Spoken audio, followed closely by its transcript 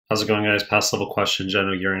How's it going, guys? Past level question,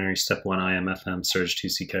 genitourinary step 1 IMFM, surge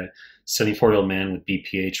 2CK. 74-year-old man with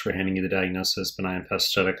BPH. We're handing you the diagnosis, benign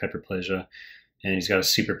prostatic hyperplasia. And he's got a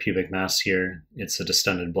suprapubic mass here. It's a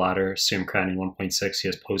distended bladder, serum creatinine 1.6. He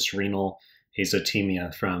has post-renal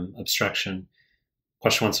azotemia from obstruction.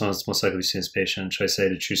 Question one, someone's most likely seen this patient. Should I say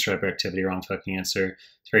detrusor hyperactivity? Wrong fucking answer.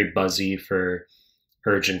 It's very buzzy for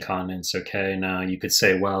urge incontinence. Okay, now you could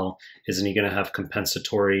say, well, isn't he going to have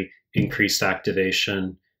compensatory increased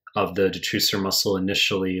activation of the detrusor muscle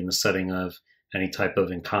initially in the setting of any type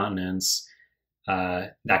of incontinence?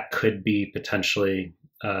 That could be potentially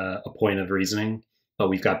a point of reasoning, but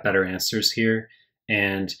we've got better answers here.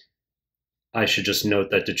 And I should just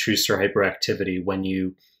note that detrusor hyperactivity, when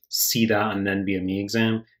you see that on an NBME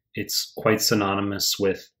exam, it's quite synonymous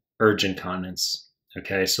with urge incontinence.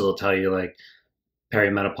 Okay, so they'll tell you like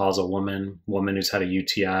perimenopausal woman who's had a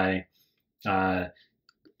UTI,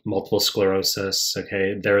 multiple sclerosis.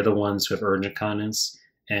 Okay, they're the ones who have urge incontinence,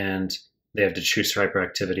 and they have detrusor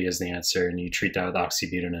hyperactivity as the answer, and you treat that with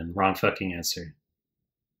oxybutinin. Wrong fucking answer.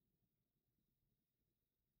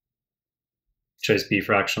 Choice B,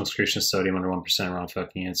 fractional excretion of sodium under 1%. Wrong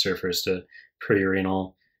fucking answer. Refers to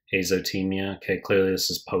pre-renal azotemia. Okay, clearly this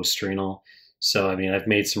is post-renal. So, I mean, I've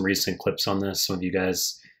made some recent clips on this. Some of you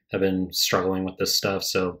guys have been struggling with this stuff.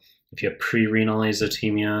 So if you have pre-renal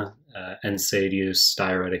azotemia, NSAID use,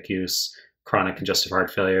 diuretic use, chronic congestive heart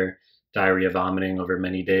failure, diarrhea, vomiting over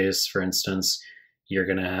many days, for instance, you're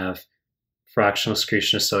going to have fractional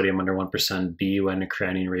excretion of sodium under 1%, BUN to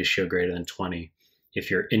creatinine ratio greater than 20. If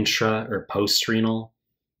you're intra or post-renal,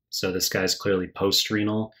 so this guy's clearly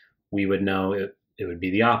post-renal, we would know it would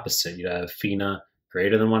be the opposite. You'd have FeNA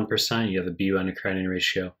greater than 1%, you have a BUN to creatinine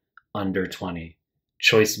ratio under 20.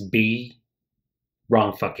 Choice B,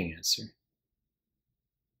 wrong fucking answer.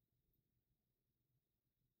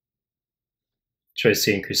 Choice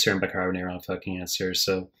C, increased serum bicarbonate, wrong fucking answer.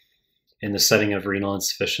 So in the setting of renal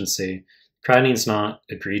insufficiency, creatinine's not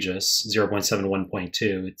egregious, 0.7 to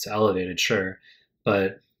 1.2. It's elevated, sure.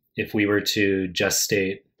 But if we were to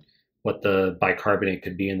gestate what the bicarbonate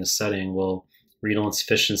could be in the setting, well, renal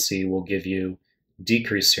insufficiency will give you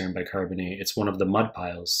decreased serum bicarbonate. It's one of the mud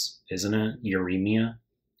piles, isn't it? Uremia.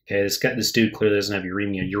 Okay, this dude clearly doesn't have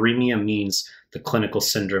uremia. Uremia means the clinical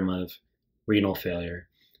syndrome of renal failure.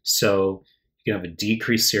 So you can have a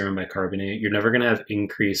decreased serum bicarbonate. You're never going to have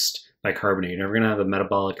increased bicarbonate. You're never going to have a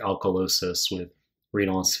metabolic alkalosis with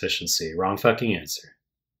renal insufficiency. Wrong fucking answer.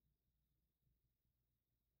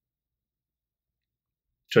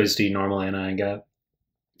 Choice D, normal anion gap.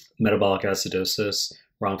 Metabolic acidosis.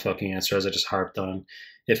 Wrong fucking answer, as I just harped on.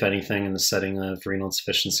 If anything, in the setting of renal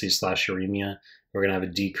insufficiency / uremia, we're going to have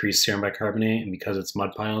a decreased serum bicarbonate, and because it's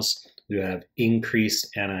mud piles, we would have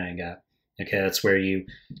increased anion gap. Okay, that's where you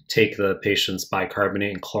take the patient's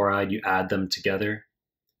bicarbonate and chloride, you add them together,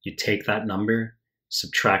 you take that number,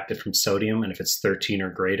 subtract it from sodium, and if it's 13 or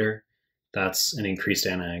greater, that's an increased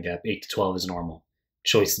anion gap. 8 to 12 is normal.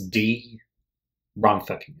 Choice D, wrong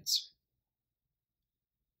fucking answer.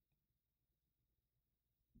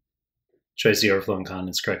 Choice D, overflow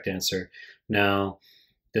incontinence, correct answer. Now,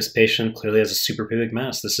 this patient clearly has a suprapubic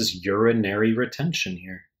mass. This is urinary retention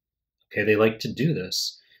here. Okay, they like to do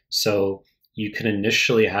this. So you can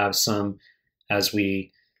initially have some, as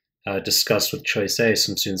we discussed with choice A,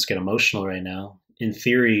 some students get emotional right now. In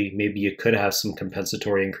theory, maybe you could have some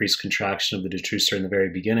compensatory increased contraction of the detrusor in the very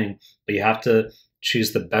beginning, but you have to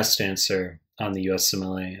choose the best answer on the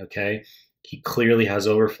USMLE, okay? He clearly has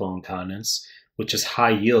overflow incontinence, which is high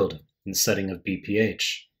yield in the setting of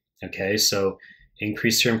BPH, okay? So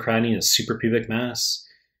increased serum creatinine, a suprapubic mass,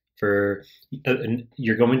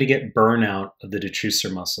 you're going to get burnout of the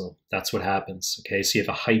detrusor muscle. That's what happens, okay? So you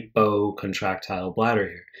have a hypocontractile bladder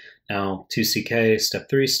here. Now, 2CK, step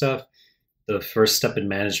 3 stuff, the first step in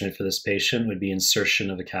management for this patient would be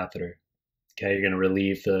insertion of a catheter, okay? You're going to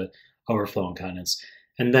relieve the overflow incontinence.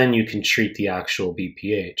 And then you can treat the actual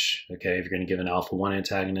BPH, okay? If you're going to give an alpha-1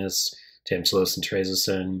 antagonist, tamsulosin,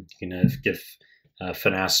 trazodone, you can give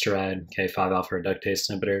finasteride, okay, 5-alpha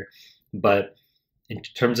reductase inhibitor. But in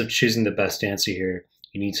terms of choosing the best answer here,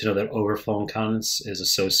 you need to know that overflow incontinence is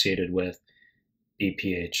associated with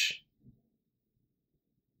BPH.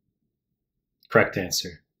 Correct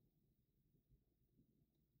answer.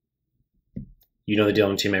 You know the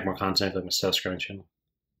deal. Until you make more content, like my stuff, subscribe channel.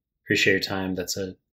 Appreciate your time. That's it.